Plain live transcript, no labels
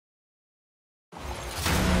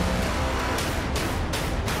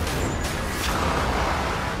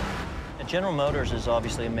General Motors is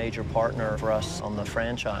obviously a major partner for us on the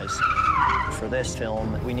franchise. For this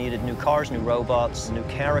film, we needed new cars, new robots, new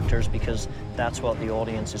characters, because that's what the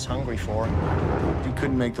audience is hungry for. You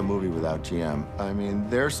couldn't make the movie without GM. I mean,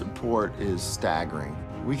 their support is staggering.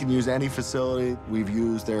 We can use any facility. We've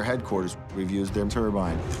used their headquarters. We've used their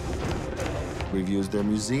turbine. We've used their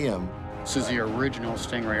museum. This is the original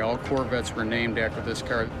Stingray. All Corvettes were named after this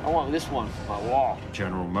car. I want this one for my wall.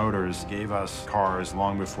 General Motors gave us cars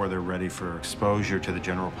long before they're ready for exposure to the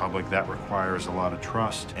general public. That requires a lot of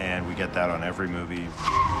trust, and we get that on every movie.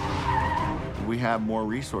 We have more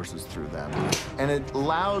resources through them, and it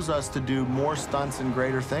allows us to do more stunts and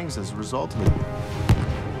greater things as a result of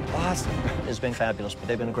it. Awesome. It's been fabulous.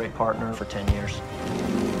 They've been a great partner for 10 years.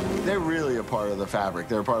 They're really a part of the fabric.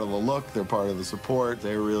 They're part of the look. They're part of the support.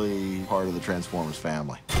 They're really part of the Transformers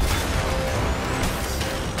family.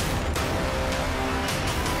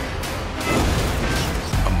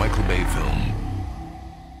 A Michael Bay film